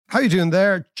How you doing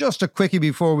there? Just a quickie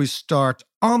before we start.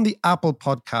 On the Apple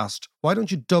podcast, why don't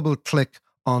you double click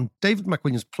on David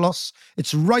McWilliams Plus?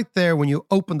 It's right there when you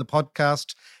open the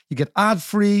podcast. You get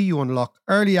ad-free, you unlock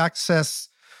early access.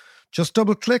 Just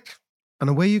double click and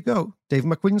away you go.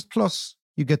 David McWilliams Plus.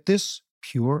 You get this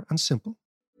pure and simple.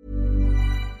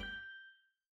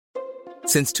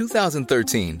 Since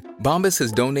 2013, Bombas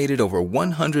has donated over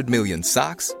 100 million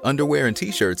socks, underwear, and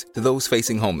T-shirts to those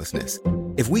facing homelessness.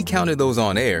 If we counted those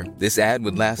on air, this ad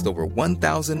would last over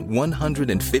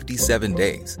 1,157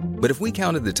 days. But if we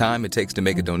counted the time it takes to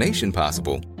make a donation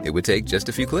possible, it would take just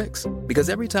a few clicks. Because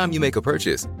every time you make a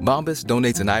purchase, Bombas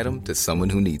donates an item to someone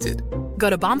who needs it. Go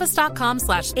to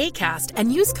bombas.com/ACAST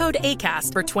and use code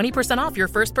ACAST for 20% off your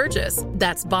first purchase.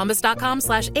 That's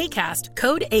bombas.com/ACAST,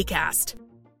 code ACAST.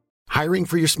 Hiring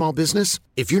for your small business?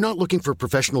 If you're not looking for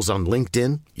professionals on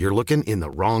LinkedIn, you're looking in the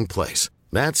wrong place.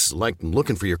 That's like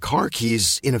looking for your car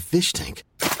keys in a fish tank.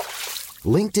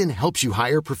 LinkedIn helps you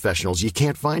hire professionals you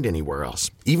can't find anywhere else,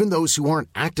 even those who aren't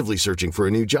actively searching for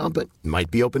a new job but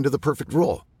might be open to the perfect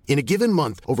role. In a given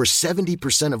month, over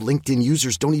 70% of LinkedIn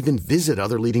users don't even visit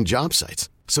other leading job sites.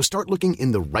 So start looking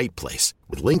in the right place.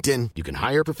 With LinkedIn, you can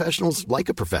hire professionals like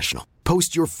a professional.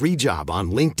 Post your free job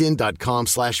on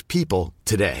linkedin.com/people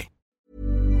today.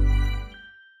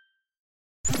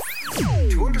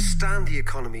 To understand the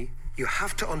economy, you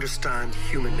have to understand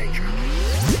human nature.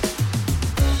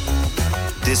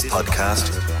 This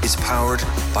podcast is powered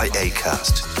by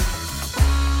Acast.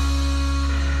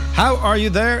 How are you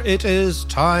there? It is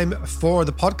time for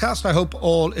the podcast. I hope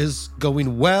all is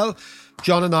going well.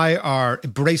 John and I are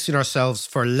bracing ourselves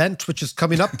for Lent, which is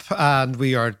coming up, and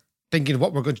we are thinking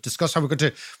what we're going to discuss, how we're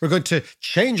going to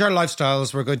change our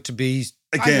lifestyles. We're going to be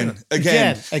again.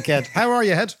 How are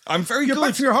you, Head? I'm very You're good.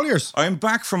 back from your holidays. I'm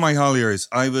back from my holidays.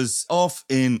 I was off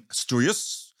in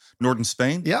Asturias, northern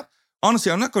Spain. Yeah. Honestly,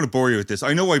 I'm not going to bore you with this.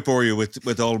 I know I bore you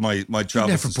with all my travels. You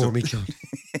never bore me, John.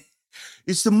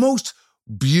 It's the most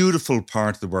beautiful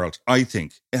part of the world, I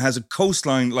think. It has a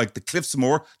coastline like the Cliffs of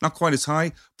Moher, not quite as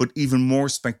high, but even more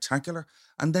spectacular.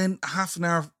 And then half an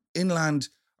hour inland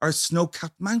are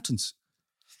snow-capped mountains.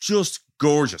 Just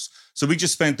gorgeous. So we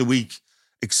just spent the week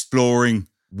exploring,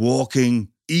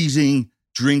 walking, eating,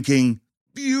 drinking.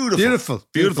 Beautiful.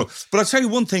 But I'll tell you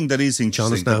one thing that is interesting.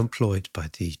 John is now employed by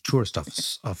the tourist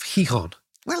office of Gijón.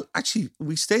 Well, actually,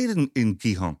 we stayed in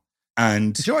Gijón.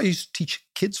 And Did you know I used to teach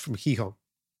kids from Gijón?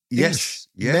 Yes.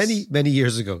 Many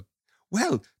years ago.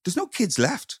 Well, there's no kids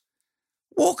left.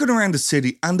 Walking around the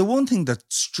city, and the one thing that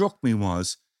struck me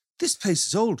was, this place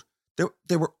is old.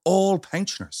 They were all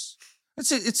pensioners.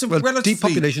 It's a relatively...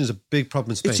 Depopulation is a big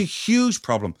problem in Spain. It's a huge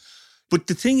problem. But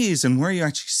the thing is, and where you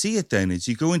actually see it then, is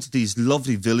you go into these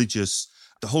lovely villages.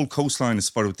 The whole coastline is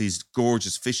spotted with these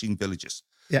gorgeous fishing villages.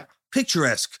 Yeah.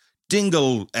 Picturesque,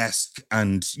 Dingle-esque,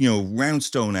 and,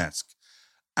 Roundstone-esque.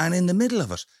 And in the middle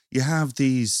of it, you have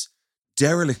these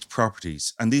derelict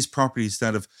properties, and these properties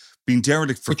that have been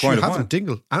derelict for quite a while. Which you have in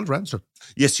Dingle and Roundstone.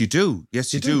 Yes, you do.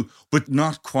 Yes, you do. But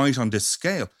not quite on this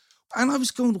scale. And I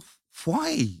was going,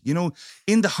 why?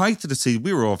 In the height of the season,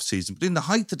 we were off season, but in the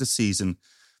height of the season,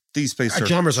 these places are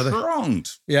thronged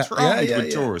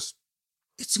with tourists.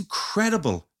 It's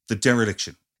incredible, the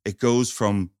dereliction. It goes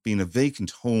from being a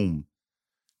vacant home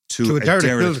to a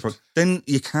derelict building. Then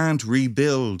you can't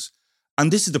rebuild.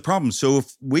 And this is the problem. So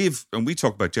if we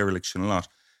talk about dereliction a lot,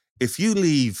 if you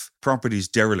leave properties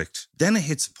derelict, then it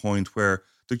hits a point where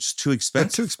they're just too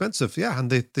expensive. They're too expensive, yeah.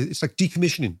 And it's like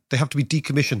decommissioning. They have to be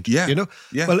decommissioned, Yeah.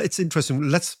 Well, it's interesting.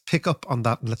 Let's pick up on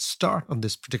that and let's start on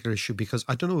this particular issue because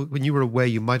I don't know, when you were away,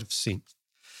 you might have seen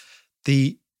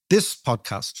this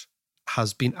podcast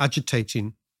has been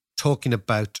agitating, talking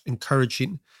about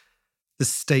encouraging the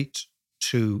state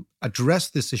to address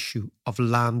this issue of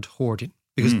land hoarding.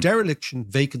 Because dereliction,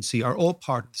 vacancy are all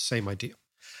part of the same idea.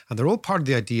 And they're all part of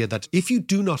the idea that if you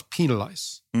do not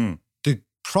penalise the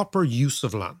proper use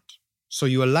of land, so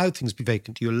you allow things be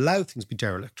vacant, you allow things be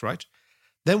derelict, right?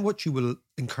 Then what you will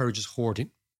encourage is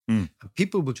hoarding. And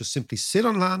people will just simply sit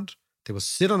on land, they will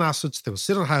sit on assets, they will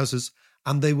sit on houses,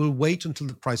 and they will wait until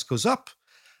the price goes up.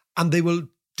 And they will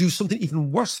do something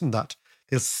even worse than that.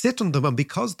 They'll sit on them, and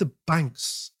because the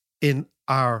banks in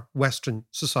our Western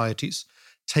societies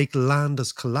take land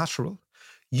as collateral,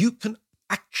 you can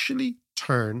actually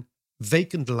turn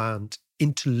vacant land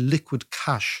into liquid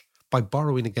cash by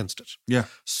borrowing against it. Yeah.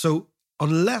 So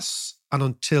unless and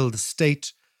until the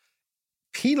state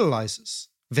penalises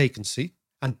vacancy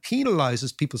and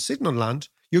penalises people sitting on land,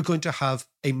 you're going to have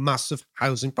a massive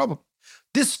housing problem.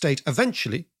 This state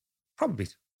eventually, probably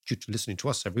due to listening to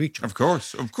us every week, Of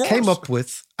course. came up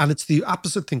with, and it's the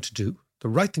opposite thing to do, the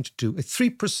right thing to do, a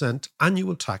 3%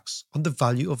 annual tax on the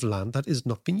value of land that is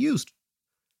not being used,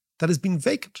 that has been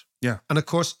vacant. Yeah. And of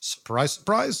course, surprise,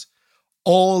 surprise,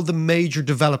 all the major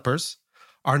developers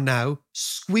are now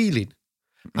squealing.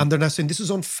 And they're now saying this is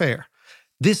unfair.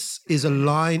 This is a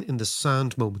line in the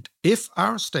sand moment. If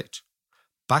our state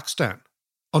backs down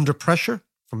under pressure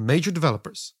from major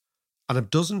developers and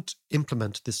it doesn't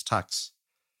implement this tax,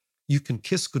 you can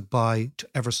kiss goodbye to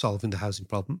ever solving the housing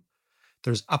problem.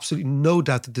 There's absolutely no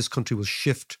doubt that this country will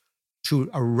shift to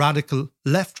a radical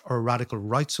left or a radical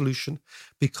right solution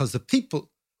because the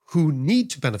people who need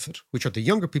to benefit, which are the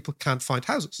younger people, can't find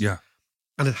houses. Yeah.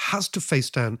 And it has to face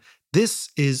down.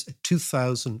 This is a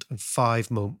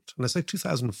 2005 moment. And I say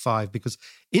 2005 because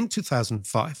in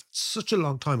 2005, such a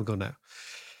long time ago now,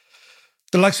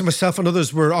 the likes of myself and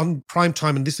others were on prime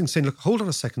time and this thing saying, look, hold on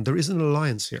a second, there is an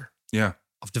alliance here. Yeah.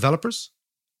 Of developers,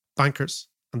 bankers,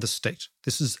 and the state.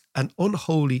 This is an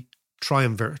unholy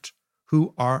triumvirate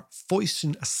who are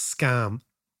foisting a scam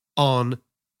on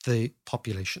the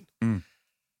population.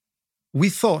 We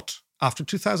thought after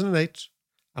 2008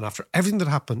 and after everything that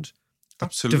happened,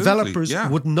 that developers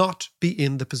would not be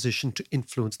in the position to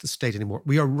influence the state anymore.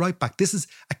 We are right back. This is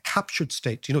a captured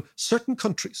state. You know, certain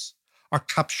countries are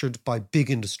captured by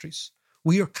big industries.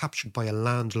 We are captured by a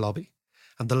land lobby.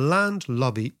 And the land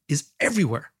lobby is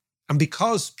everywhere. And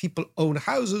because people own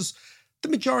houses, the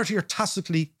majority are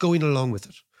tacitly going along with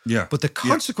it. Yeah. But the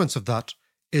consequence of that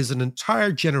is an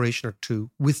entire generation or two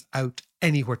without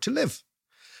anywhere to live.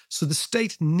 So the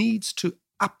state needs to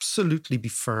absolutely be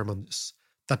firm on this,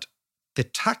 that the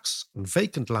tax on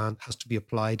vacant land has to be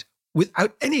applied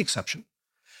without any exception.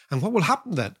 And what will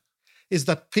happen then is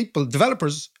that people,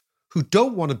 developers who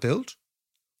don't want to build,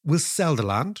 will sell the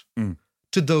land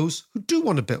to those who do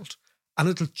want to build. And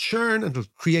it'll churn and it'll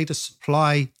create a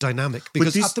supply dynamic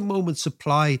because at the moment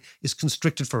supply is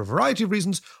constricted for a variety of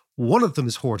reasons. One of them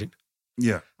is hoarding.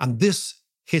 Yeah. And this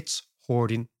hits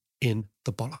hoarding in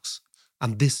the bollocks.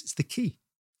 And this is the key.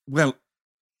 Well,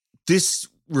 this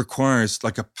requires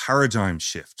like a paradigm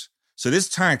shift. So this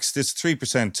tax, this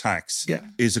 3% tax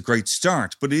is a great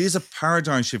start, but it is a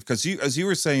paradigm shift because as you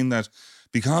were saying that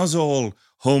because all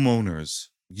homeowners,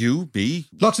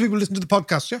 lots of people listen to the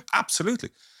podcast, yeah? Absolutely.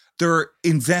 They're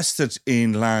invested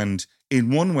in land in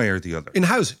one way or the other. In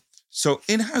housing. So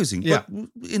in housing, but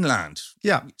in land.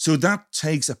 Yeah. So that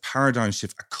takes a paradigm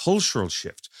shift, a cultural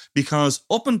shift, because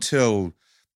up until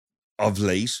of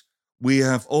late, we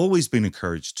have always been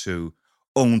encouraged to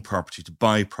own property, to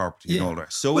buy property and all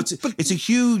that. So it's a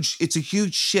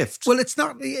huge shift. Well, it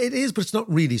is, but it's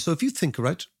not really. So if you think,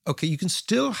 right, okay, you can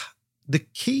still, the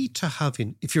key to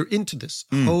having, if you're into this,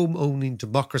 home owning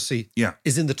democracy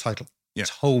is in the title. Yeah.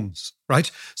 It's homes,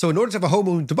 right? So in order to have a home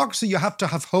owning democracy, you have to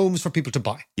have homes for people to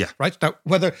buy. Yeah. Right? Now,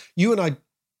 whether you and I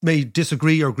may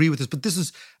disagree or agree with this, but this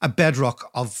is a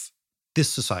bedrock of this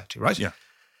society, right? Yeah.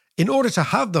 In order to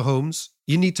have the homes,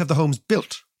 you need to have the homes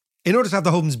built. In order to have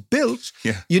the homes built,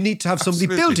 you need to have somebody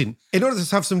building. In order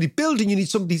to have somebody building, you need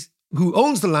somebody who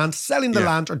owns the land, selling the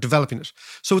land or developing it.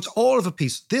 So it's all of a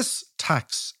piece. This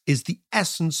tax is the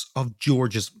essence of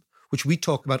Georgism, which we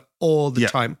talk about all the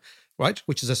time. Right,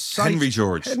 which is a site, Henry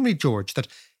George, that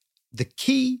the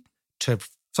key to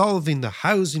solving the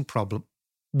housing problem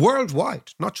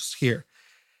worldwide, not just here,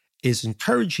 is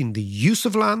encouraging the use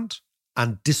of land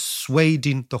and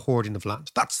dissuading the hoarding of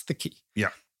land. That's the key. Yeah.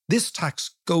 This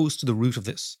tax goes to the root of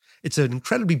this. It's an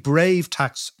incredibly brave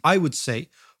tax, I would say,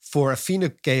 for a Fianna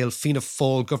Gael, Fianna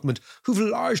Fáil government who've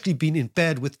largely been in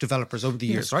bed with developers over the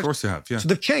years, right? Of course they have, yeah. So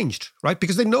they've changed, right?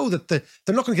 Because they know that they're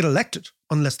not going to get elected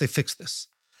unless they fix this.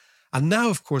 And now,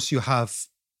 of course, you have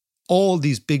all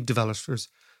these big developers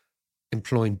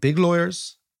employing big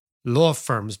lawyers, law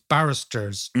firms,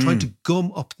 barristers, trying to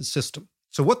gum up the system.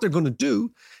 So what they're going to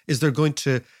do is they're going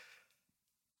to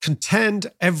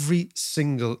contend every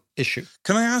single issue.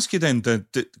 Can I ask you then,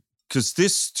 because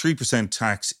this 3%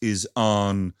 tax is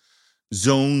on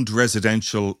zoned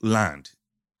residential land.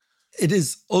 It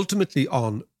is ultimately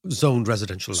on zoned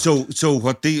residential land. So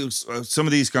what some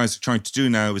of these guys are trying to do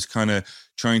now is kind of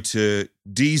trying to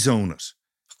de-zone it.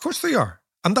 Of course they are.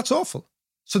 And that's awful.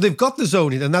 So they've got the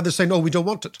zoning and now they're saying, oh, we don't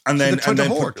want it. And then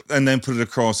put it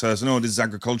across as, no, this is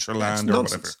agricultural land or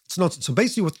whatever. It's nonsense. So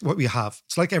basically what we have,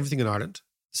 it's like everything in Ireland.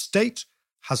 The state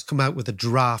has come out with a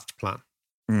draft plan,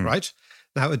 right?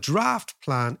 Now, a draft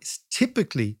plan is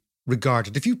typically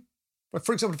regarded,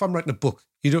 for example, if I'm writing a book,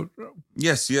 you don't...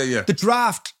 Yes, yeah. The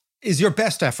draft is your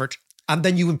best effort and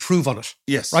then you improve on it.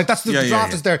 Yes. Right? That's the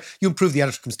draft is there. You improve, the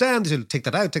editor comes down, they say, take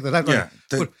that out. Yeah.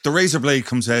 Right? The razor blade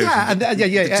comes out. Yeah, and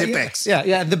Tipp-Ex.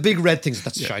 Yeah, the big red things.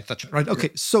 That's shite. That's right.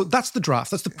 Okay, so that's the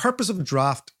draft. That's the purpose of a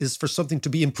draft, is for something to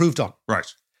be improved on. Right.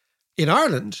 In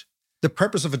Ireland, the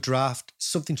purpose of a draft is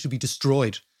something to be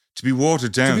destroyed. To be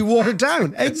watered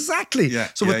down. Exactly.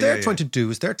 So what they're trying to do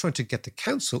is they're trying to get the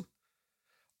council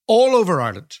all over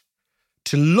Ireland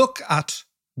to look at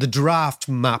the draft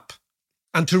map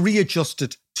and to readjust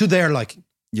it to their liking.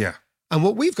 Yeah. And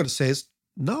what we've got to say is,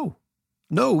 no,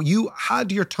 you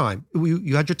had your time.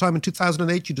 You had your time in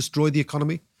 2008. You destroyed the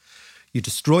economy. You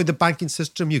destroyed the banking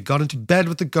system. You got into bed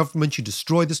with the government. You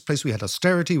destroyed this place. We had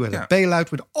austerity. We had a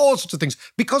bailout. We had all sorts of things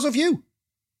because of you.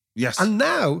 Yes. And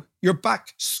now you're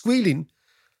back squealing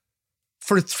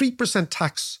for a 3%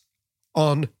 tax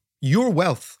on your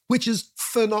wealth, which is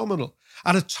phenomenal.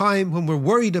 At a time when we're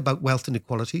worried about wealth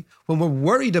inequality, when we're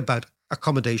worried about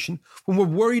accommodation, when we're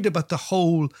worried about the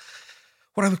whole,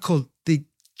 what I would call the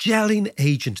gelling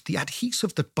agent, the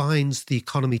adhesive that binds the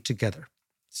economy together,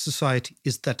 society,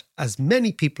 is that as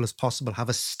many people as possible have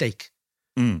a stake.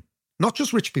 Not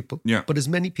just rich people, but as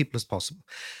many people as possible.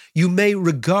 You may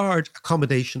regard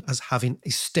accommodation as having a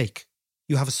stake.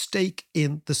 You have a stake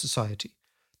in the society.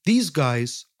 These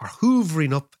guys are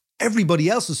hoovering up everybody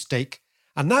else's stake,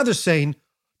 and now they're saying, do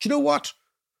you know what?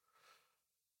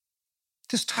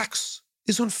 This tax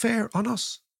is unfair on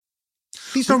us.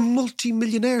 These are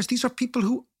multi-millionaires. These are people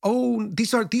who own,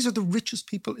 these are the richest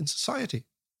people in society.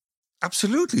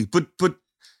 Absolutely. But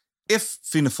if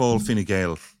Fianna Fáil, Fine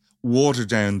Gael water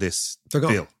down this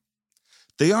bill,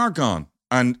 they are gone,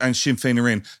 and Sinn Féin are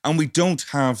in, and we don't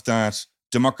have that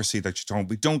democracy that you're talking.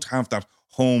 We don't have that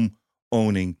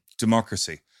home-owning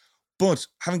democracy. But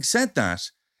having said that,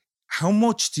 how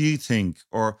much do you think,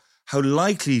 or how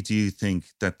likely do you think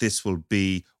that this will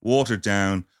be watered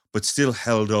down but still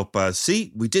held up as,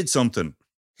 see, we did something.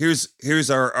 Here's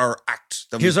our act.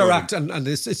 Here's our act, and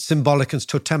it's symbolic and it's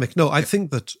totemic. No, I think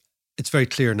that it's very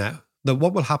clear now that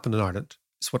what will happen in Ireland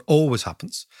is what always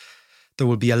happens. There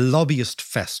will be a lobbyist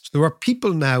fest. There are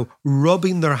people now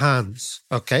rubbing their hands,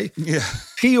 okay? Yeah.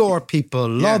 PR people,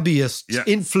 lobbyists,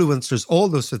 influencers, all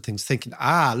those sort of things, thinking,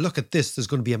 look at this. There's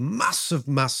going to be a massive,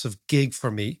 massive gig for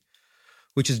me,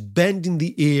 which is bending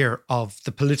the ear of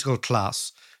the political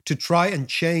class to try and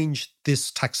change this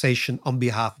taxation on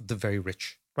behalf of the very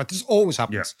rich, right? This always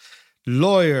happens. Yeah.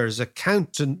 Lawyers,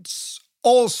 accountants,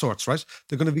 all sorts, right?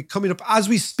 They're going to be coming up. As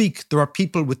we speak, there are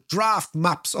people with draft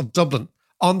maps of Dublin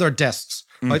on their desks,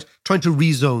 right? Trying to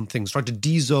rezone things, trying to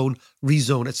de-zone,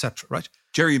 rezone, etc., right?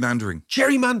 Gerrymandering.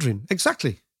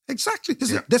 Exactly.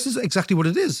 This is exactly what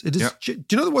it is. It is. Do you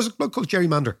know there was a club called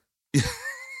Gerrymander?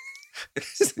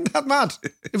 Isn't that mad?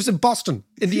 It was in Boston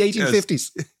in the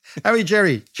 1850s. Yes. How are you,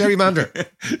 Jerry? Gerrymander.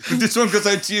 This one goes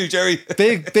out to you, Jerry.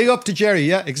 Big up to Jerry.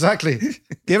 Yeah, exactly.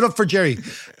 Give it up for Jerry.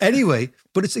 Anyway,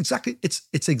 but it's exactly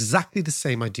the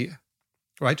same idea,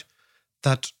 right?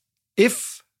 That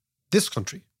if this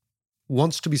country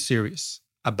wants to be serious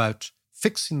about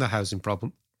fixing the housing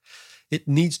problem, it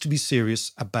needs to be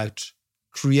serious about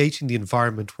creating the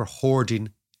environment where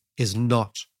hoarding is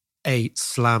not a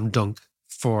slam dunk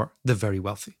for the very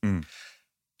wealthy.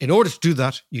 In order to do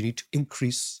that, you need to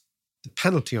increase the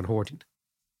penalty on hoarding.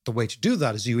 The way to do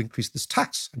that is you increase this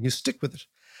tax and you stick with it.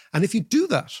 And if you do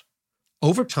that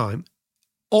over time,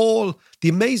 all the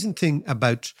amazing thing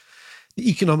about the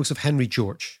economics of Henry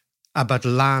George, about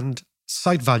land,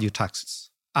 site value taxes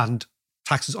and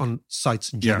taxes on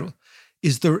sites in general,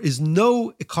 is there is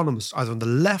no economist either on the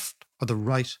left or the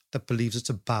right that believes it's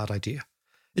a bad idea.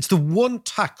 It's the one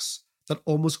tax that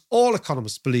almost all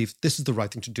economists believe this is the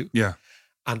right thing to do. Yeah.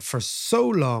 And for so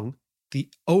long, the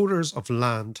owners of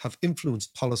land have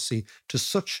influenced policy to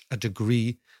such a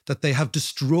degree that they have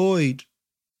destroyed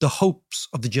the hopes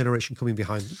of the generation coming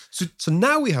behind them. So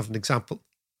now we have an example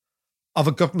of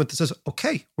a government that says,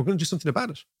 okay, we're going to do something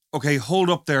about it. Okay, hold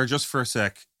up there just for a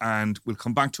sec and we'll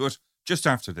come back to it just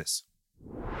after this.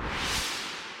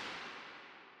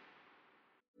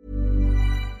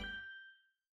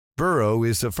 Burrow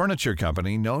is a furniture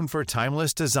company known for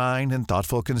timeless design and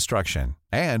thoughtful construction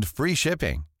and free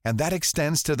shipping, and that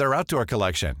extends to their outdoor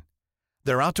collection.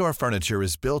 Their outdoor furniture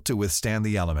is built to withstand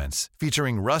the elements,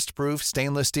 featuring rust-proof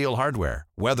stainless steel hardware,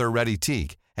 weather-ready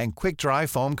teak, and quick-dry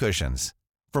foam cushions.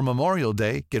 For Memorial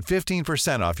Day, get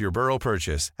 15% off your Burrow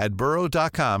purchase at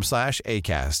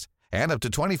burrow.com/ACAST and up to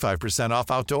 25%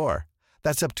 off outdoor.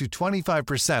 That's up to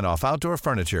 25% off outdoor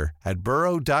furniture at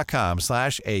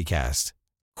burrow.com/ACAST.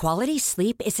 Quality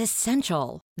sleep is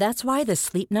essential. That's why the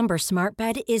Sleep Number Smart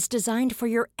Bed is designed for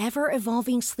your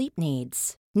ever-evolving sleep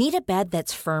needs. Need a bed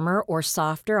that's firmer or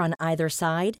softer on either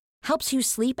side? Helps you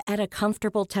sleep at a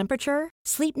comfortable temperature?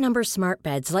 Sleep Number Smart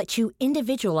Beds let you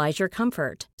individualize your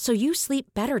comfort so you sleep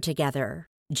better together.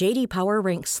 J.D. Power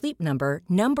ranks Sleep Number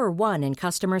number 1 in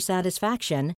customer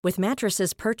satisfaction with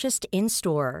mattresses purchased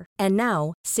in-store. And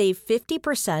now, save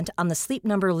 50% on the Sleep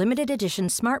Number Limited Edition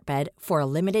Smart Bed for a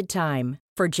limited time.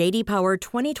 For J.D. Power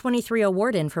 2023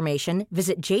 award information,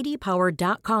 visit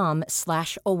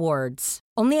jdpower.com/awards.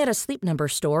 Only at a Sleep Number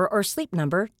store or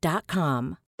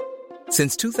sleepnumber.com.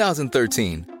 Since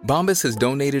 2013, Bombas has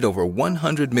donated over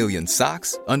 100 million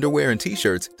socks, underwear, and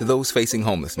T-shirts to those facing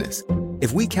homelessness.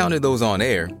 If we counted those on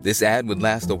air, this ad would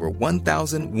last over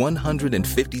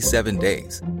 1,157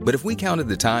 days. But if we counted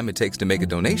the time it takes to make a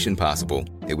donation possible,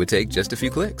 it would take just a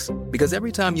few clicks. Because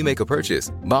every time you make a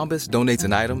purchase, Bombas donates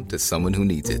an item to someone who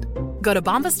needs it. Go to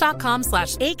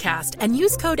bombas.com/ACAST and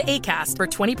use code ACAST for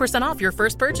 20% off your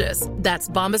first purchase. That's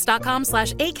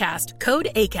bombas.com/ACAST, code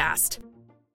ACAST.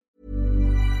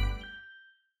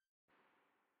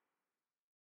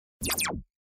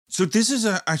 So this is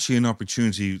actually an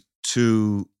opportunity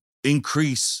to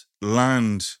increase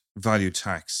land value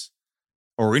tax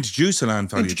or introduce a land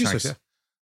value tax.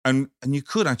 And you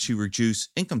could actually reduce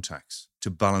income tax to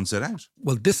balance it out.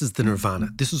 Well, this is the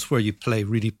nirvana. This is where you play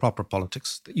really proper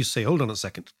politics. That you say, hold on a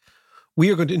second.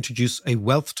 We are going to introduce a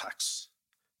wealth tax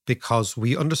because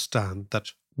we understand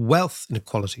that wealth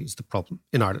inequality is the problem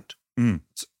in Ireland.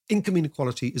 So income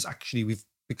inequality is actually,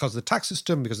 because of the tax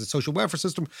system, because of the social welfare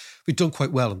system, we've done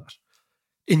quite well on that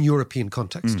in European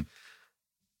context.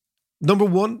 Number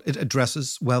one, it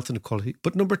addresses wealth inequality.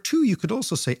 But number two, you could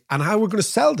also say, and how we're going to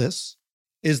sell this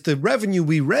is the revenue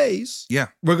we raise,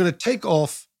 we're going to take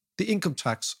off the income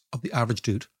tax of the average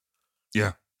dude.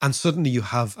 Yeah. And suddenly you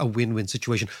have a win-win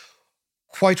situation.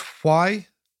 Quite why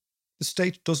the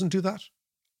state doesn't do that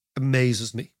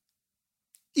amazes me.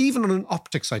 Even on an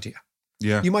optics idea.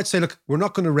 Yeah. You might say, look, we're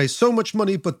not going to raise so much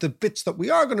money, but the bits that we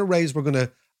are going to raise, we're going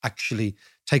to actually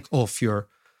take off your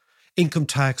income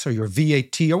tax or your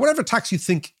VAT or whatever tax you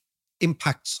think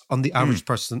impacts on the average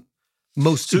person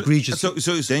most egregiously.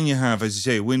 So then you have, as you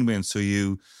say, a win-win. So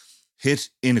you hit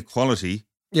inequality.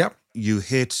 Yeah. You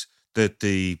hit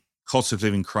the cost of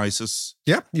living crisis.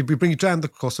 Yeah. You bring down the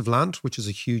cost of land, which is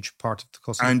a huge part of the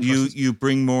cost of living crisis. And you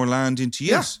bring more land into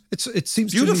use. Yeah. It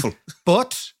seems beautiful. To me,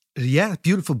 but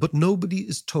beautiful. But nobody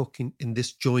is talking in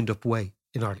this joined up way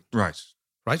in Ireland. Right.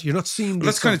 You're not seeing this.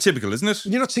 That's kind of typical, isn't it?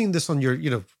 You're not seeing this on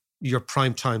your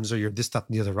prime times or your this, that,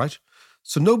 and the other, right?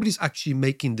 So nobody's actually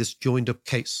making this joined up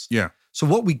case. Yeah. So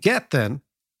what we get then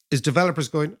is developers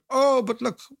going, oh, but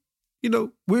look,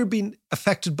 we're being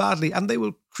affected badly. And they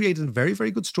will create a very, very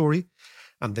good story.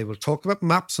 And they will talk about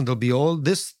maps and there'll be all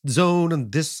this zone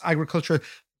and this agriculture.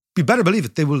 You better believe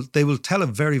it. They will tell a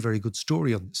very, very good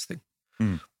story on this thing.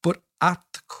 But at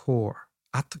the core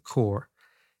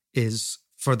is,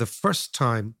 for the first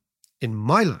time in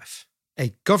my life,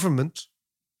 a government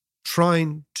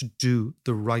trying to do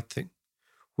the right thing,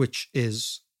 which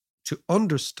is to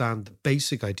understand the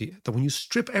basic idea that when you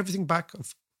strip everything back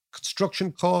of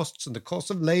construction costs and the cost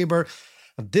of labour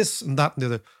and this and that and the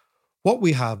other, what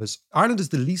we have is Ireland is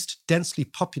the least densely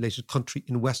populated country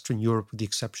in Western Europe with the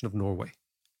exception of Norway.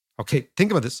 Okay,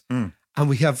 think about this. And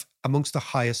we have amongst the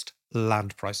highest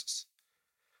land prices.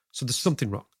 So there's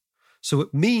something wrong. So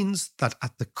it means that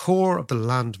at the core of the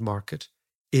land market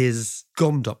is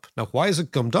gummed up. Now, why is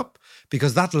it gummed up?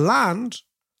 Because that land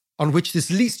on which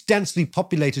this least densely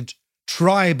populated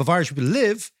tribe of Irish people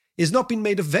live is not being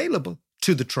made available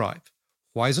to the tribe.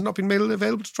 Why is it not being made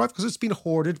available to the tribe? Because it's been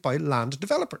hoarded by land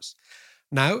developers.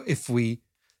 Now, if we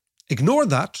ignore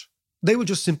that, they will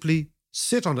just simply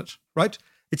sit on it, right?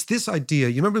 It's this idea.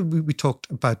 You remember we talked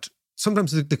about,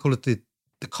 sometimes they call it the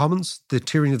commons, the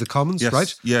tyranny of the commons, yes.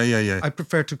 right? Yeah. I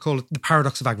prefer to call it the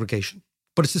paradox of aggregation.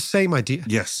 But it's the same idea.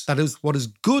 Yes. That is, what is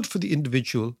good for the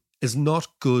individual is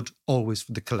not good always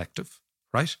for the collective,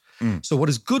 right? So what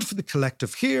is good for the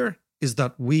collective here is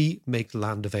that we make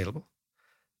land available.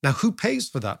 Now, who pays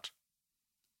for that?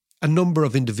 A number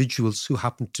of individuals who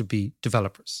happen to be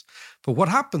developers. But what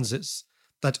happens is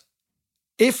that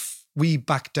if we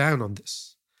back down on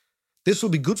this will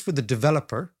be good for the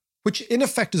developer, which in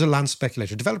effect is a land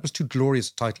speculator. Developer is too glorious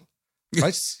a title. Right?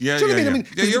 Yes. Yeah, Do you know what I mean?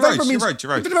 You're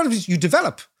right. Developer means you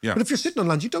develop. Yeah. But if you're sitting on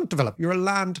land, you don't develop. You're a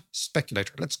land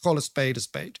speculator. Let's call a spade a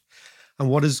spade. And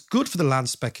what is good for the land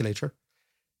speculator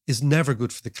is never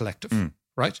good for the collective,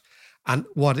 right? And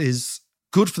what is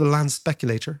good for the land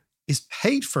speculator is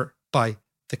paid for by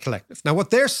the collective. Now,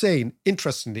 what they're saying,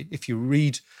 interestingly, if you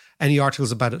read any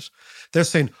articles about it, they're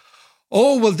saying,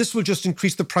 oh, well, this will just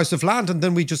increase the price of land and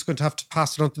then we're just going to have to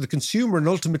pass it on to the consumer and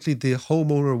ultimately the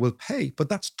homeowner will pay. But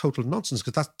that's total nonsense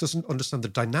because that doesn't understand the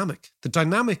dynamic. The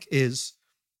dynamic is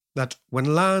that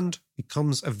when land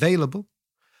becomes available,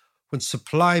 when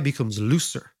supply becomes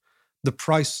looser, the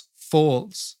price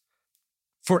falls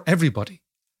for everybody.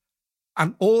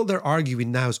 And all they're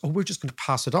arguing now is, oh, we're just going to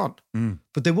pass it on.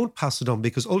 But they won't pass it on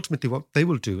because ultimately what they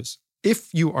will do is,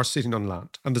 if you are sitting on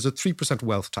land and there's a 3%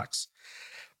 wealth tax,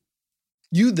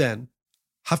 you then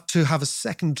have to have a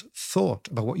second thought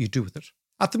about what you do with it.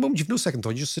 At the moment, you've no second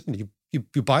thought. You just sit in it.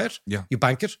 You buy it, you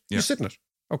bank it, you sit in it.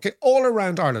 Okay, all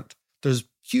around Ireland, there's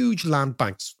huge land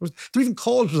banks. They're even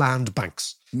called land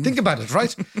banks. Think about it,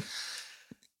 right?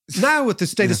 Now what the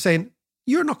state is saying,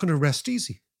 you're not going to rest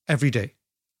easy every day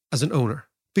as an owner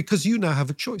because you now have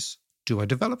a choice. Do I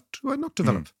develop? Do I not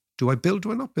develop? Do I build?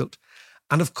 Do I not build?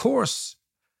 And of course,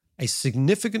 a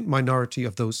significant minority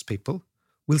of those people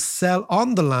will sell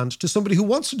on the land to somebody who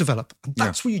wants to develop. And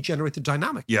that's where you generate the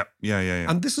dynamic. Yeah.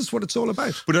 And this is what it's all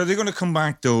about. But are they going to come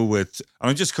back though with,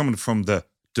 I'm just coming from the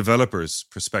developer's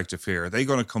perspective here, are they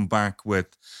going to come back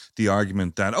with the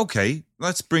argument that, okay,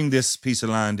 let's bring this piece of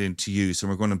land into use and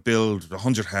we're going to build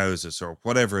 100 houses or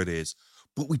whatever it is,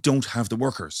 but we don't have the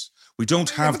workers. We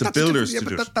don't have the builders to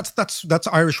do it. That's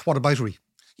Irish whataboutery.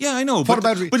 Yeah, I know. But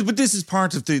this is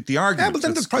part of the argument. Yeah, but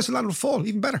then the price of land will fall,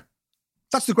 even better.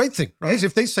 That's the great thing, right?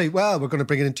 If they say, well, we're going to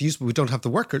bring it into use, but we don't have the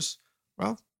workers,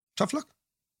 well, tough luck.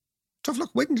 Tough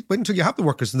luck. Wait until you have the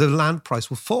workers and the land price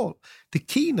will fall. The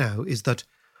key now is that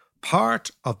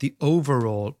part of the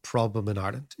overall problem in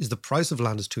Ireland is the price of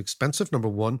land is too expensive, number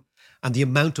one, and the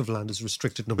amount of land is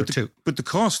restricted, number two. But the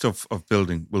cost of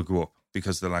building will go up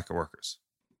because of the lack of workers.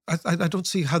 I don't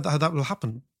see how that will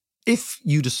happen. If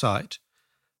you decide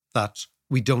that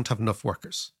we don't have enough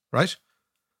workers, right?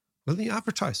 Well, then you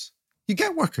advertise. You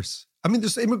get workers. I mean,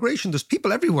 there's immigration. There's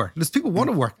people everywhere. There's people want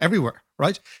to work everywhere,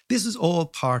 right? This is all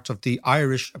part of the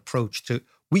Irish approach to,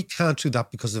 we can't do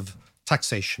that because of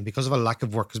taxation, because of a lack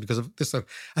of workers, because of this.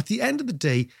 At the end of the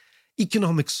day,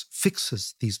 economics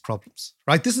fixes these problems,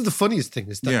 right? This is the funniest thing,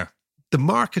 is that the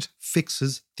market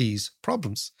fixes these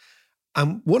problems.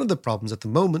 And one of the problems at the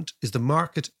moment is the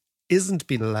market isn't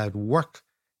being allowed work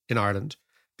in Ireland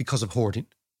because of hoarding,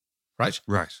 right?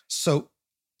 Right. So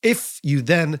if you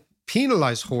then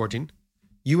penalise hoarding,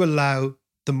 you allow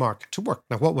the market to work.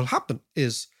 Now, what will happen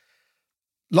is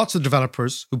lots of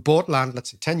developers who bought land,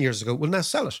 let's say 10 years ago, will now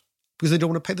sell it because they don't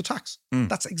want to pay the tax.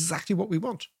 That's exactly what we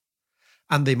want.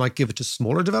 And they might give it to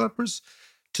smaller developers,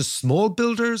 to small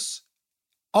builders,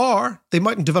 or they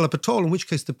mightn't develop at all, in which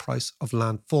case the price of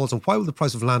land falls. And why will the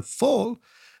price of land fall?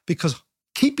 Because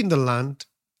keeping the land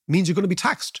means you're going to be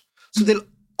taxed. So they'll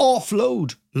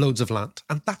offload loads of land.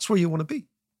 And that's where you want to be.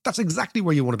 That's exactly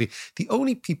where you want to be. The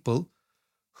only people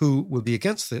who will be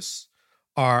against this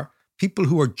are people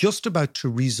who are just about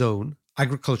to rezone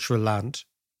agricultural land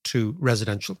to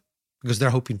residential because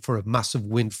they're hoping for a massive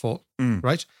windfall,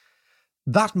 right?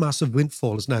 That massive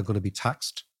windfall is now going to be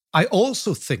taxed. I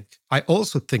also think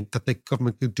that the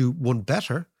government could do one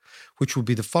better, which would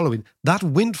be the following. That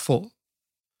windfall,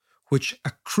 which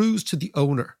accrues to the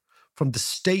owner from the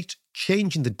state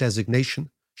changing the designation,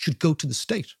 should go to the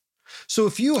state. So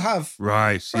if you have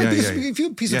if you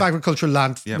have a piece of agricultural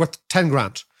land worth 10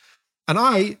 grand, and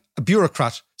a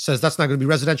bureaucrat, says that's now going to be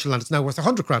residential land, it's now worth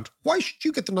 100 grand, why should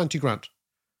you get the 90 grand?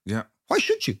 Yeah. Why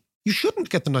should you? You shouldn't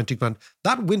get the 90 grand.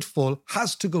 That windfall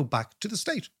has to go back to the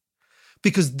state.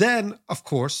 Because then, of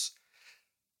course,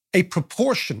 a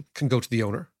proportion can go to the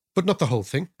owner, but not the whole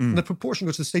thing. And the proportion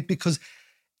goes to the state because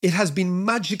it has been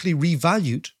magically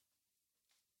revalued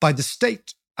by the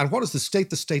state. And what is the state?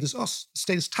 The state is us. The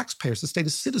state is taxpayers. The state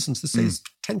is citizens. The state is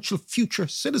potential future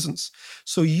citizens.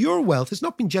 So your wealth has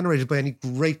not been generated by any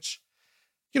great,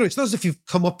 it's not as if you've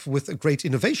come up with a great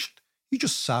innovation. You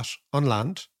just sat on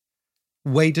land,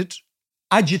 waited,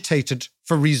 agitated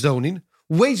for rezoning,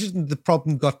 waited until the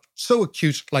problem got so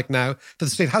acute like now that the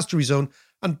state has to rezone,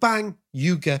 and bang,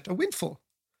 you get a windfall.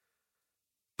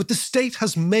 But the state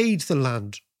has made the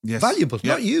land valuable,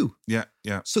 not you. Yeah.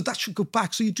 So that should go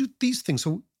back. So you do these things.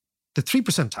 So the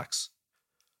 3% tax,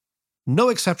 no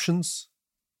exceptions,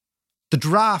 the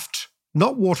draft,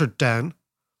 not watered down,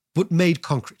 but made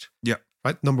concrete. Yeah.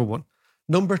 Right, number one.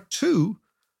 Number two,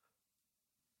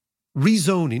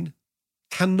 rezoning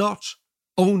cannot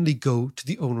only go to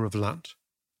the owner of land.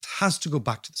 It has to go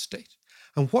back to the state.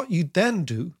 And what you then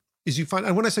do is you find,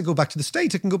 and when I say go back to the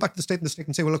state, it can go back to the state and the state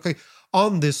can say, well, okay,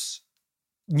 on this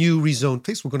new rezoned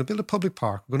place, we're going to build a public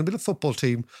park, we're going to build a football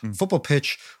team, football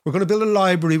pitch, we're going to build a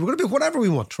library, we're going to build whatever we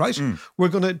want, right? We're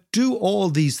going to do all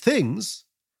these things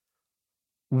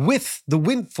with the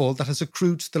windfall that has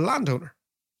accrued to the landowner.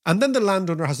 And then the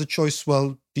landowner has a choice,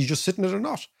 well, do you just sit in it or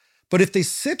not? But if they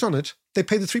sit on it, they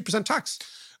pay the 3% tax.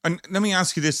 And let me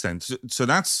ask you this then. So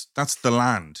that's the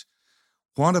land.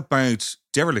 What about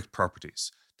derelict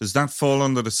properties? Does that fall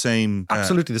under the same...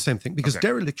 Absolutely the same thing, because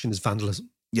dereliction is vandalism.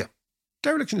 Yeah.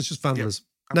 Dereliction is just vandalism.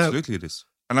 Yeah, absolutely it is.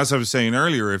 And as I was saying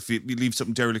earlier, if you leave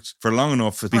something derelict for long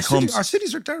enough, it becomes... Our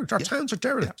cities are derelict. Our towns are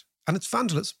derelict. And it's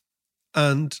vandalism.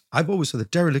 And I've always said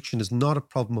that dereliction is not a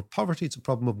problem of poverty, it's a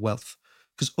problem of wealth.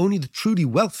 Because only the truly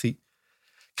wealthy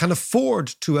can afford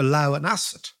to allow an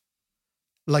asset,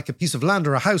 like a piece of land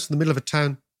or a house in the middle of a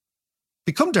town,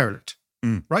 become derelict,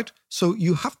 right? So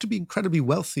you have to be incredibly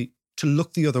wealthy to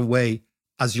look the other way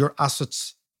as your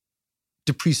assets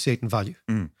depreciate in value.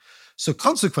 So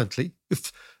consequently,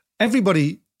 if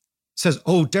everybody says,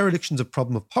 oh, dereliction is a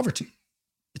problem of poverty,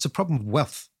 it's a problem of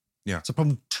wealth. Yeah. It's a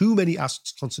problem of too many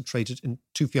assets concentrated in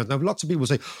too few hands. Now, lots of people will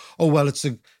say, oh, well, it's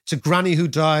a granny who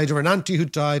died or an auntie who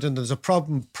died and there's a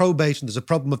problem, probate, and there's a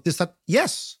problem of this, that.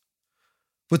 Yes.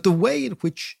 But the way in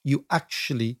which you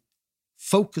actually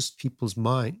focus people's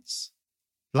minds,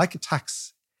 like a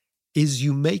tax, is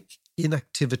you make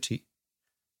inactivity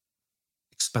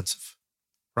expensive,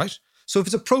 right? So if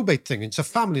it's a probate thing, it's a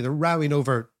family, they're rowing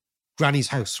over granny's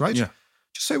house, right? Yeah.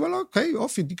 Just say, well, okay,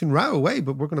 off you can row away,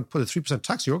 but we're going to put a 3%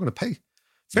 tax you're going to pay.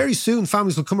 Very soon,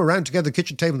 families will come around together at the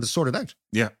kitchen table and sort it out.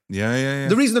 Yeah.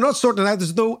 The reason they're not sorting it out,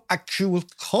 there's no actual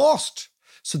cost.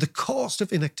 So the cost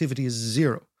of inactivity is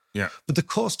zero. Yeah. But the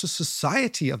cost to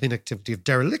society of inactivity, of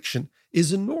dereliction,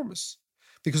 is enormous.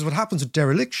 Because what happens with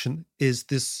dereliction is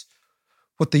this,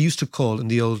 what they used to call in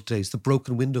the old days, the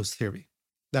broken windows theory.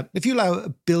 That if you allow a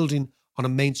building on a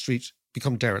main street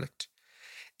become derelict,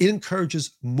 it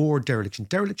encourages more dereliction.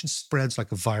 Dereliction spreads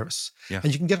like a virus. Yeah.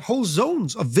 And you can get whole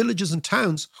zones of villages and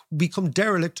towns become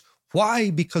derelict. Why?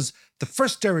 Because the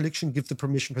first dereliction gives the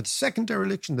permission for the second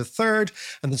dereliction, the third,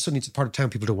 and then suddenly it's a part of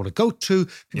town people don't want to go to.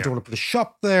 People don't want to put a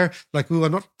shop there. Like, oh,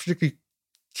 I'm not particularly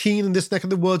keen in this neck of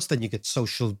the woods. Then you get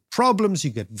social problems, you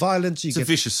get violence. It's a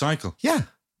vicious cycle. Yeah.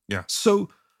 Yeah. So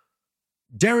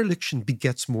dereliction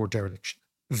begets more dereliction.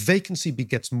 Vacancy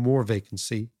begets more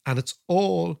vacancy. And it's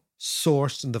all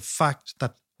sourced in the fact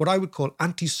that what I would call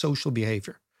antisocial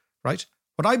behavior, right?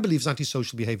 What I believe is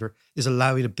antisocial behavior is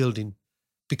allowing a building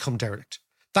become derelict.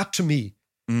 That to me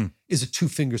is a two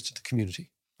fingers to the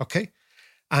community, okay?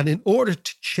 And in order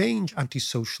to change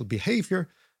antisocial behavior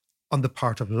on the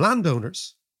part of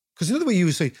landowners, because another way you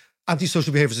would say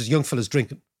antisocial behavior is young fellas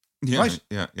drinking, right?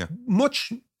 Yeah.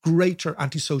 Much greater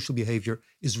antisocial behavior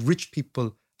is rich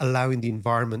people allowing the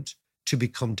environment to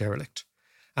become derelict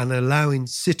and allowing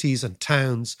cities and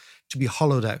towns to be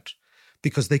hollowed out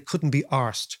because they couldn't be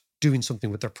arsed doing something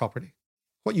with their property.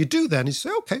 What you do then is say,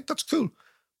 okay, that's cool.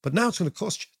 But now it's going to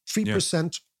cost you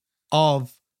 3%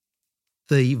 of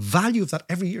the value of that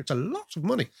every year. It's a lot of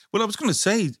money. Well, I was going to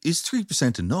say, is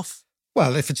 3% enough?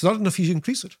 Well, if it's not enough, you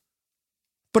increase it.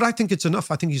 But I think it's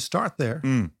enough. I think you start there.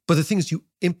 But the thing is you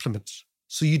implement.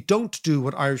 So you don't do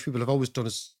what Irish people have always done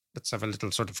is, let's have a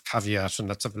little sort of caveat and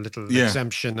let's have a little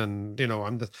exemption and,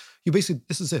 you basically,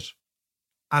 this is it.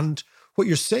 And what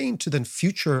you're saying to then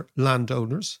future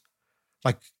landowners,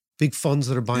 like big funds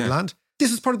that are buying land,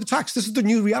 this is part of the tax. This is the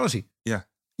new reality. Yeah.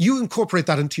 You incorporate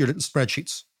that into your little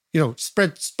spreadsheets.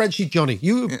 Spreadsheet Johnny.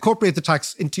 You incorporate the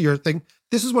tax into your thing.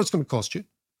 This is what it's going to cost you.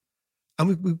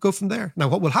 And we go from there. Now,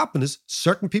 what will happen is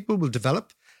certain people will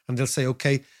develop and they'll say,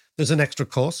 okay, there's an extra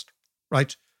cost,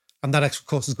 right? And that extra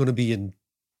cost is going to be in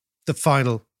the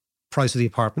final price of the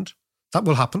apartment. That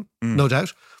will happen, no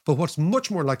doubt. But what's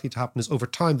much more likely to happen is over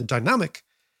time, the dynamic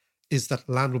is that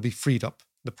land will be freed up.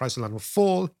 The price of land will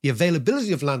fall, the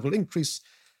availability of land will increase,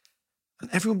 and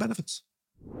everyone benefits.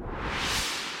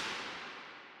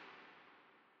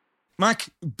 Mac,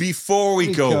 before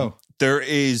we go, there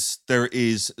is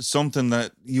something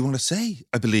that you want to say,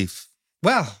 I believe.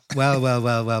 Well.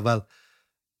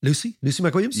 Lucy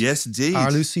McWilliams? Yes, indeed. Our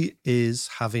Lucy is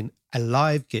having a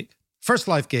live gig, first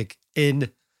live gig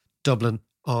in Dublin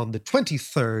on the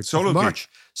 23rd of March.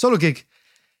 Solo gig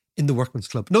in the Workman's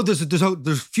Club. No, there's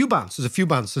a few bands. There's a few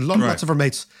bands. There's lots of our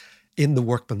mates in the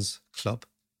Workman's Club,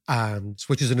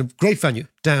 which is in a great venue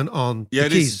down on the Quays.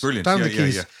 It is brilliant. Down the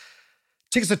Quays. Yeah.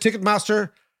 Tickets at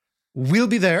Ticketmaster. We'll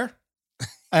be there.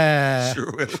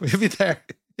 Sure will. We'll be there.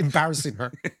 Embarrassing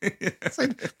her.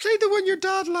 Saying, play the one your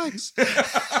dad likes.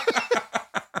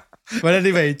 But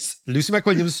anyway, it's Lucy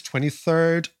McWilliams,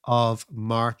 23rd of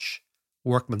March,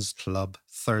 Workman's Club,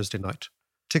 Thursday night.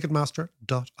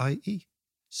 Ticketmaster.ie.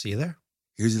 See you there.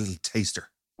 Here's a little taster.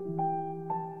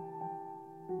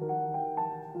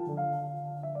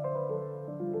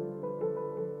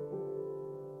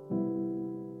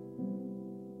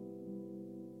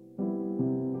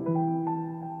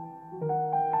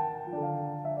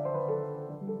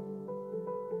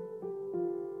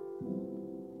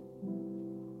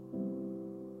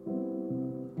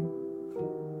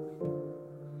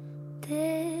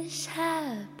 This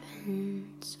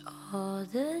happens all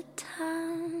the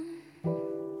time.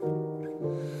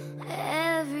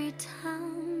 Every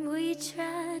time we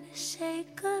try to say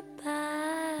goodbye,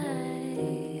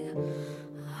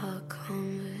 our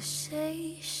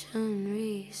conversation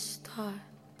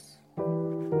restarts.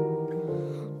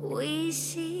 We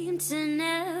seem to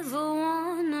never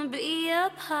wanna be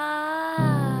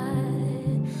apart.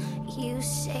 You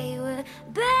say we're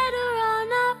better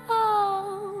on our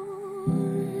own,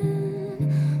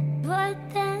 but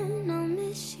then I'll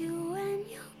miss you when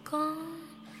you're gone.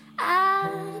 I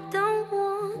don't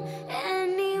want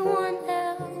anyone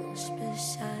else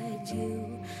beside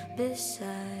you,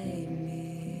 beside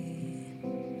me.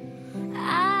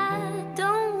 I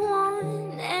don't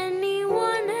want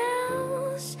anyone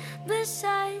else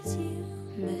besides you,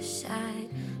 beside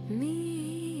me.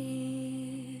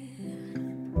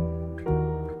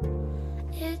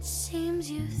 It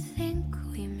seems you think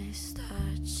we missed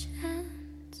our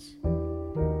chance.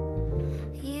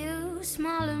 You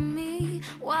smile at me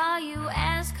while you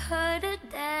ask her to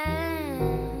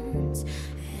dance,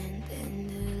 and then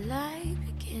the light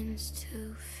begins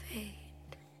to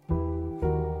fade.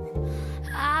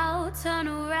 I'll turn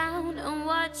around and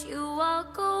watch you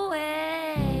walk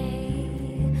away.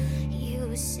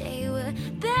 You say we're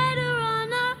better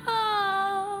on our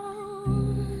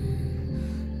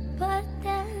own, but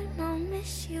then I'll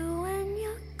miss you when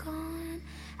you're gone.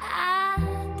 I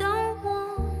don't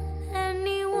want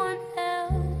anyone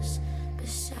else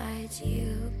besides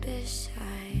you,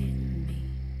 beside me.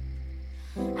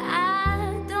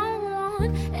 I don't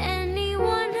want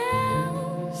anyone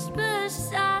else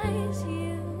besides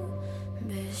you,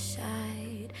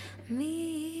 beside me.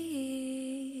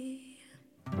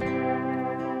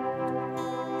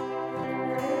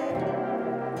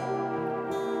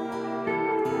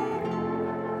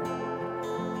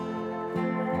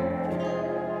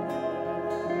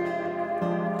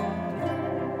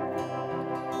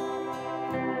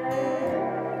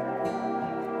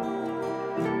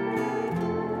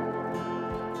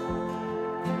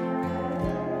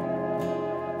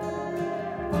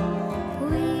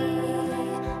 We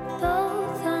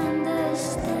both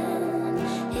understand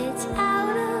it's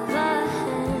out of our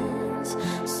hands,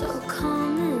 so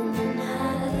come in and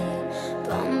hide.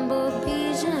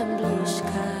 Bumblebees and blue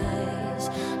skies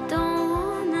don't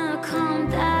wanna come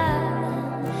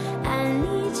down. I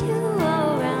need you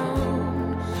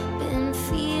around, been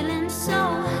feeling so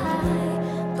high.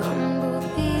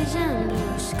 Bumblebees and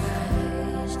blue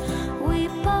skies, we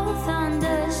both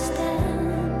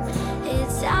understand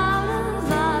it's out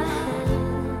of our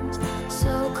hands,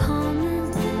 so come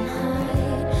in and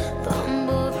hide.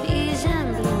 Bumblebees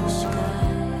and blue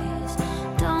skies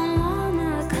don't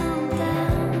wanna come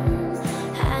down.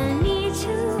 I need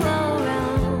you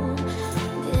around,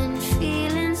 been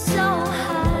feeling so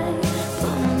high.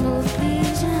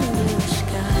 Bumblebees and blue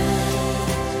skies. We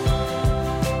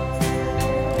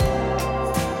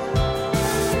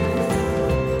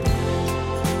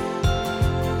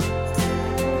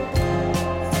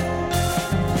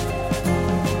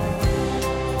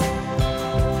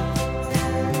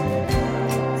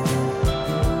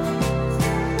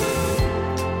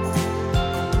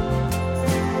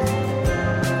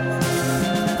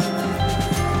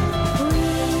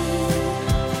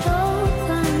both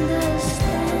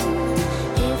understand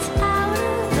it's out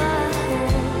of our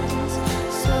hands,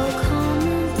 so come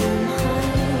and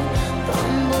hide.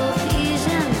 Bumblebees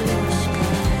and blue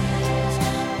skies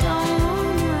don't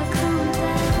wanna come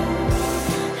down.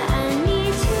 I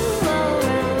need you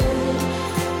around,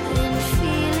 been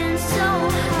feeling so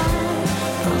high.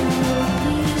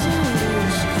 Bumblebees and blue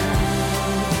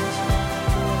skies.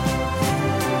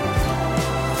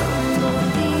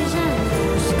 Bumblebees and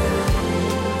blue skies.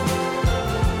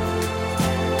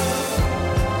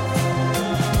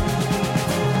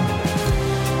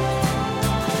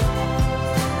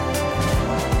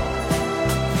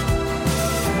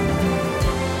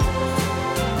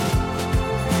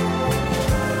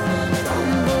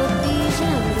 Bumblebees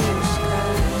and blue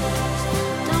skies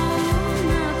don't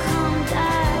wanna come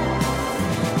down.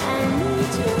 I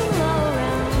need you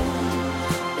around,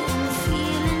 been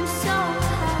feeling so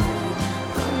high.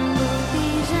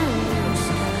 Bumblebees and blue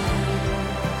skies.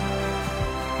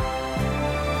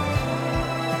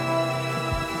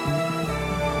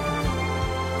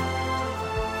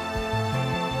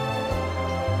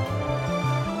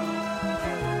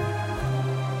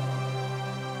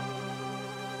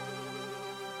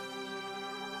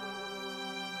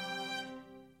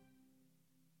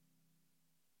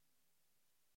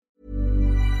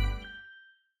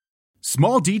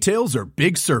 Small details are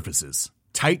big surfaces.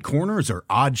 Tight corners are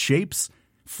odd shapes.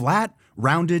 Flat,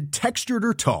 rounded, textured,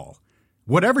 or tall.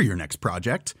 Whatever your next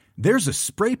project, there's a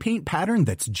spray paint pattern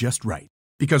that's just right.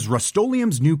 Because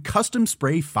Rust-Oleum's new Custom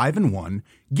Spray 5-in-1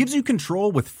 gives you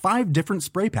control with 5 different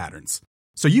spray patterns.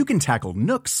 So you can tackle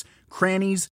nooks,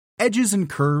 crannies, edges, and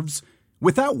curves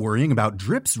without worrying about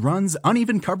drips, runs,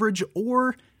 uneven coverage,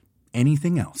 or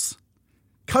anything else.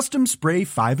 Custom Spray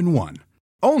 5-in-1.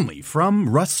 Only from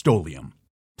Rust-Oleum.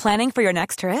 Planning for your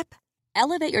next trip?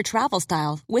 Elevate your travel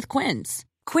style with Quince.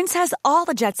 Quince has all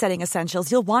the jet-setting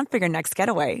essentials you'll want for your next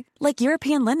getaway, like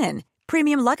European linen,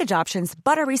 premium luggage options,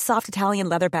 buttery soft Italian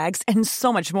leather bags, and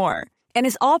so much more. And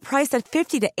is all priced at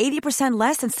 50 to 80%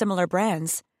 less than similar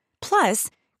brands. Plus,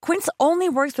 Quince only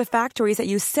works with factories that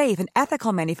use safe and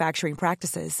ethical manufacturing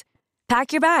practices.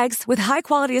 Pack your bags with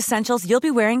high-quality essentials you'll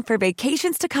be wearing for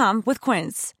vacations to come with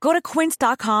Quince. Go to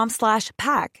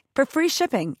quince.com/pack for free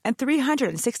shipping and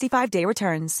 365-day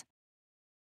returns.